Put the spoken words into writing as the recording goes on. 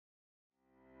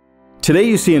Today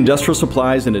you see industrial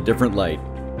supplies in a different light.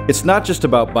 It's not just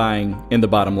about buying in the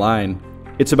bottom line,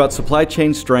 it's about supply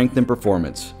chain strength and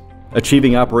performance,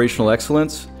 achieving operational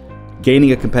excellence,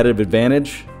 gaining a competitive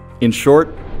advantage, in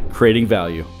short, creating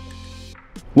value.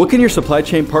 What can your supply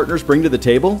chain partners bring to the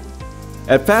table?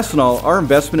 At Fastenal, our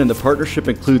investment in the partnership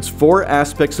includes 4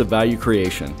 aspects of value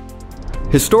creation.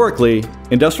 Historically,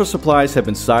 industrial supplies have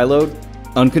been siloed,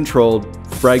 uncontrolled,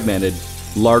 fragmented,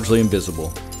 largely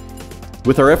invisible.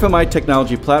 With our FMI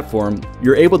technology platform,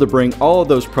 you're able to bring all of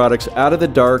those products out of the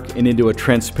dark and into a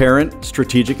transparent,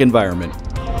 strategic environment.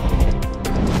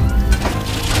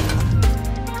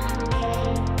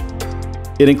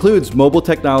 It includes mobile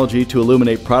technology to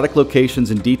illuminate product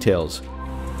locations and details,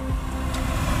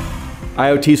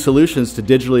 IoT solutions to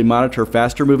digitally monitor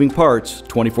faster moving parts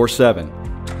 24/7,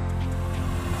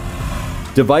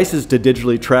 devices to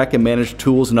digitally track and manage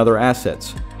tools and other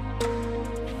assets,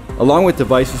 along with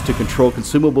devices to control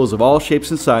consumables of all shapes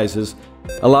and sizes,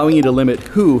 allowing you to limit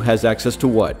who has access to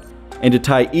what, and to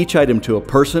tie each item to a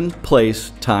person,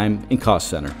 place, time, and cost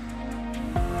center.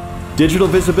 Digital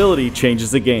visibility changes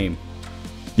the game.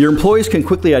 Your employees can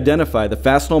quickly identify the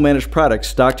Fastenal managed products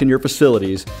stocked in your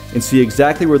facilities and see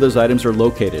exactly where those items are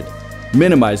located,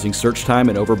 minimizing search time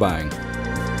and overbuying.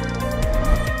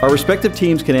 Our respective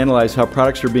teams can analyze how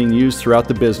products are being used throughout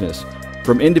the business,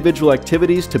 from individual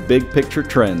activities to big picture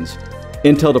trends,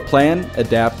 intel to plan,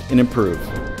 adapt, and improve.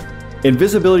 And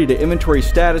visibility to inventory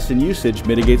status and usage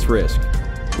mitigates risk.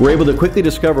 We're able to quickly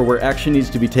discover where action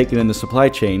needs to be taken in the supply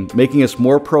chain, making us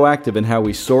more proactive in how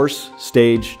we source,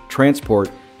 stage, transport,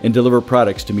 and deliver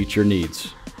products to meet your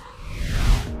needs.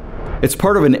 It's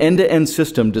part of an end-to-end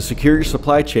system to secure your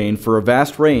supply chain for a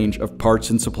vast range of parts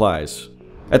and supplies.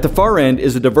 At the far end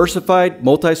is a diversified,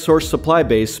 multi-source supply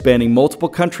base spanning multiple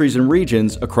countries and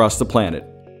regions across the planet.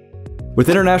 With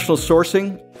international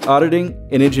sourcing, auditing,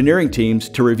 and engineering teams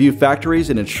to review factories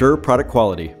and ensure product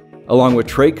quality, along with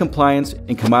trade compliance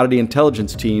and commodity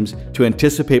intelligence teams to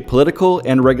anticipate political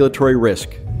and regulatory risk.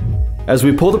 As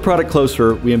we pull the product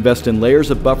closer, we invest in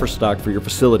layers of buffer stock for your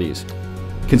facilities,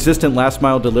 consistent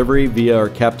last-mile delivery via our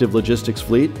captive logistics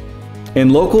fleet,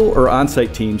 and local or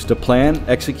on-site teams to plan,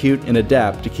 execute, and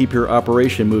adapt to keep your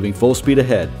operation moving full speed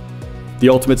ahead. The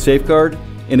ultimate safeguard,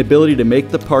 an ability to make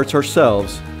the parts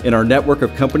ourselves in our network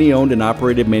of company-owned and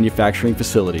operated manufacturing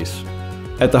facilities.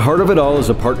 At the heart of it all is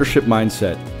a partnership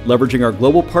mindset, leveraging our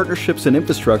global partnerships and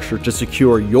infrastructure to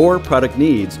secure your product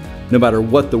needs no matter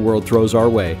what the world throws our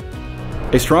way.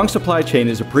 A strong supply chain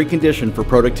is a precondition for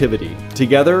productivity.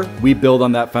 Together, we build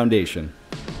on that foundation.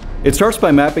 It starts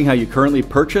by mapping how you currently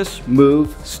purchase,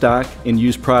 move, stock, and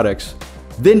use products,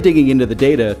 then digging into the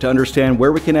data to understand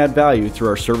where we can add value through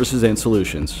our services and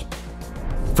solutions.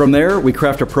 From there, we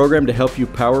craft a program to help you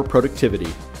power productivity,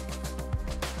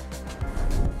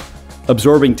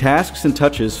 absorbing tasks and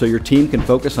touches so your team can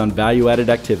focus on value-added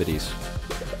activities,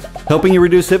 helping you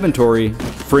reduce inventory,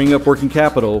 freeing up working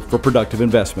capital for productive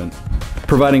investment,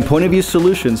 providing point-of-use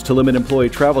solutions to limit employee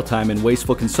travel time and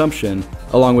wasteful consumption,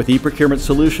 along with e-procurement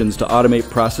solutions to automate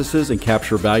processes and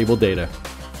capture valuable data.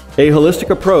 A holistic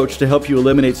approach to help you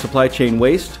eliminate supply chain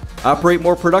waste, operate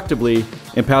more productively,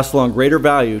 and pass along greater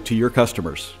value to your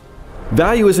customers.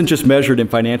 Value isn't just measured in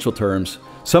financial terms.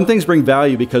 Some things bring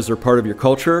value because they're part of your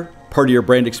culture, part of your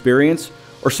brand experience,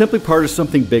 or simply part of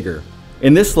something bigger.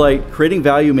 In this light, creating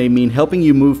value may mean helping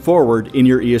you move forward in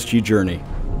your ESG journey.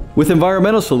 With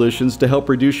environmental solutions to help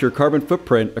reduce your carbon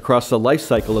footprint across the life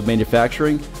cycle of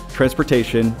manufacturing,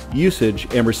 transportation, usage,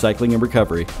 and recycling and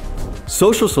recovery.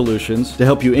 Social solutions to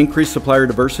help you increase supplier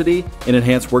diversity and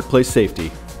enhance workplace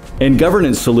safety. And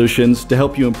governance solutions to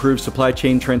help you improve supply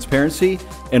chain transparency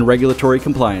and regulatory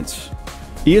compliance.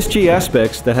 ESG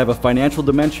aspects that have a financial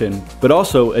dimension, but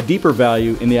also a deeper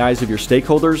value in the eyes of your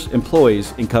stakeholders,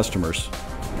 employees, and customers.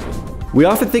 We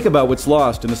often think about what's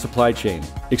lost in the supply chain: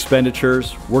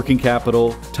 expenditures, working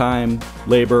capital, time,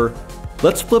 labor.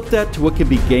 Let's flip that to what can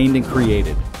be gained and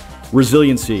created: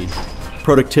 resiliency,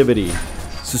 productivity,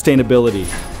 sustainability,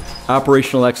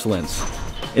 operational excellence,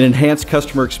 an enhanced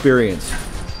customer experience,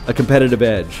 a competitive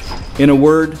edge. In a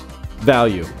word,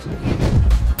 value.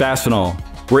 Fastenal,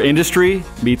 where industry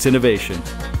meets innovation.